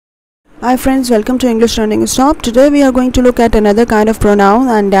Hi friends, welcome to English Learning Stop. Today we are going to look at another kind of pronoun,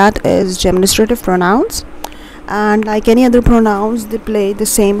 and that is demonstrative pronouns. And like any other pronouns, they play the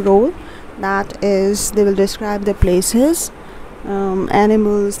same role. That is, they will describe the places,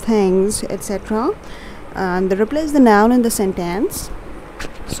 animals, things, etc. And they replace the noun in the sentence.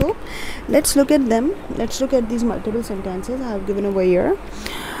 So let's look at them. Let's look at these multiple sentences I have given over here.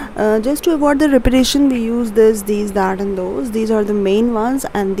 Just to avoid the repetition, we use this, these, that and those. These are the main ones,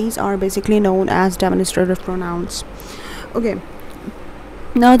 and these are basically known as demonstrative pronouns. Okay,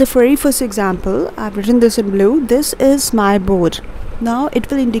 now the very first example, I've written this in blue. This is my board. Now it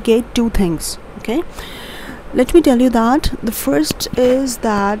will indicate two things. Okay, let me tell you that the first is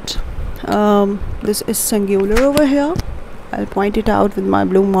that this is singular over here. I'll point it out with my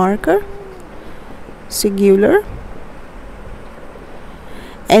blue marker. Singular.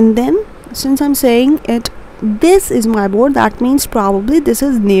 And then since I'm saying it, this is my board, that means probably this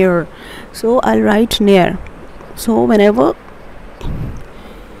is near, so I'll write near. So whenever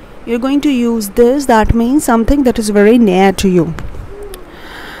you're going to use this, that means something that is very near to you.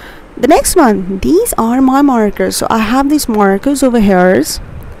 The next one, these are my markers. So I have these markers over here,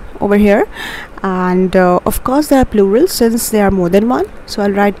 and of course they are plural since there are more than one, so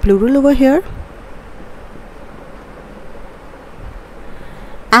I'll write plural over here.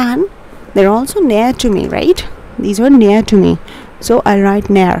 And they're also near to me, right? These were near to me, so I'll write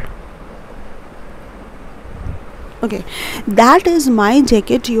near. Okay, that is my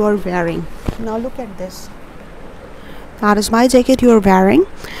jacket you are wearing. Now look at this. That is my jacket you are wearing.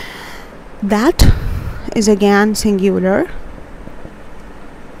 That is again singular,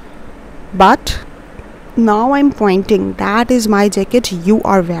 but now I'm pointing. That is my jacket you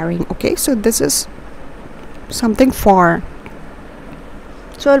are wearing. Okay, so this is something far.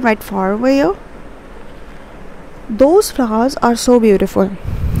 So I'll write far away here. Those flowers are so beautiful.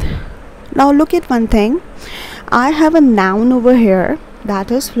 Now look at one thing. I have a noun over here,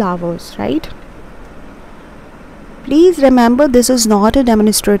 that is flowers, right? Please remember, this is not a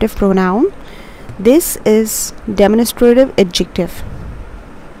demonstrative pronoun. This is demonstrative adjective.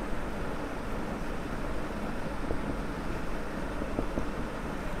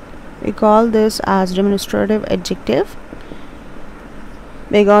 We call this as demonstrative adjective,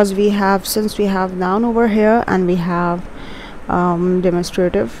 because since we have noun over here and we have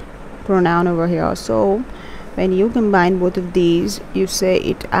demonstrative pronoun over here, so when you combine both of these, you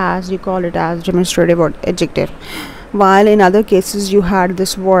call it as demonstrative or adjective, while in other cases you had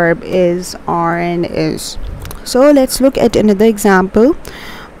this verb is, are and is. So let's look at another example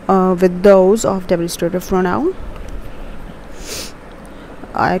with those of demonstrative pronoun.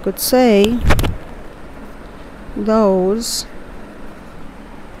 I could say those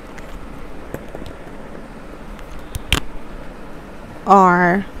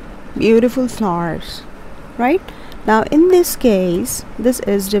are beautiful flowers, right? Now in this case, this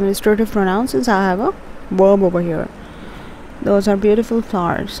is demonstrative pronoun since I have a verb over here. Those are beautiful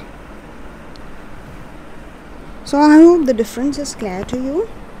flowers. So I hope the difference is clear to you,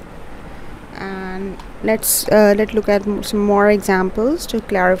 and let's look at some more examples to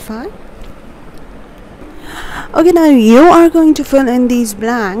clarify. Okay, now you are going to fill in these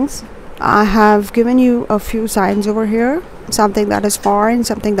blanks. I have given you a few signs over here, something that is far and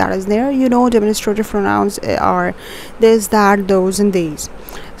something that is near. You know, demonstrative pronouns are this, that, those and these.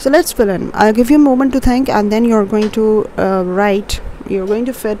 So let's fill in. I'll give you a moment to think, and then you're going to write. You're going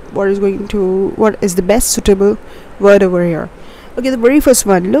to fit what is the best suitable word over here. Okay, the very first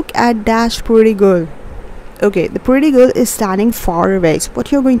one, look at dash pretty girl. Okay, the pretty girl is standing far away. So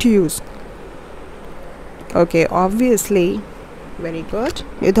what you're going to use? Okay, obviously, very good,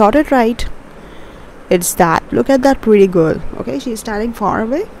 you thought it right. It's that. Look at that pretty girl. Okay, she's standing far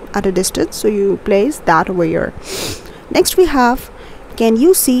away at a distance, so you place that over here. Next we have, can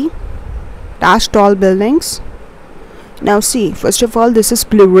you see dash tall buildings? Now see, first of all, this is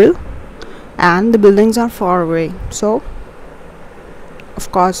plural and the buildings are far away, so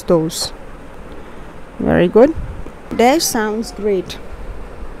of course those. Very good. Dash sounds great.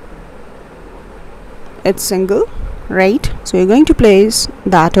 It's single, right? So you're going to place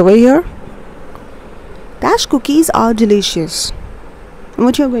that over here. Dash cookies are delicious. And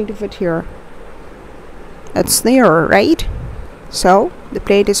what you're going to fit here? It's there, right? So the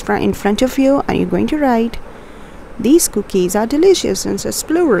plate is in front of you, and you're going to write, these cookies are delicious, since it's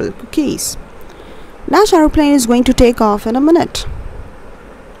plural, cookies. Dash aeroplane is going to take off in a minute.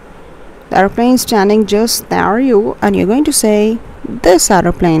 The aeroplane is standing just near you, and you're going to say, this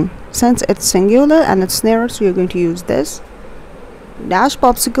aeroplane. Since it's singular and it's near, so you're going to use this. Dash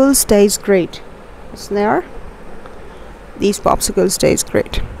popsicle tastes great. It's near. These popsicles taste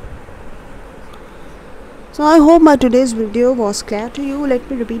great. So I hope my today's video was clear to you. Let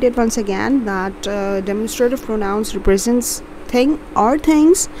me repeat it once again, that demonstrative pronouns represents thing or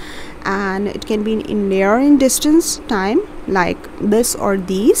things, and it can be in near in distance time, like this or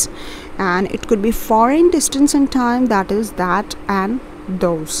these, and it could be far in distance and time, that is that and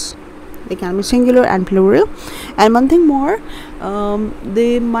those. They can be singular and plural. And one thing more,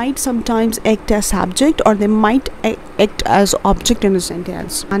 they might sometimes act as subject, or they might act as object in a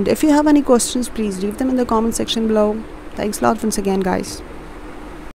sentence. And if you have any questions, please leave them in the comment section below. Thanks a lot once again, guys.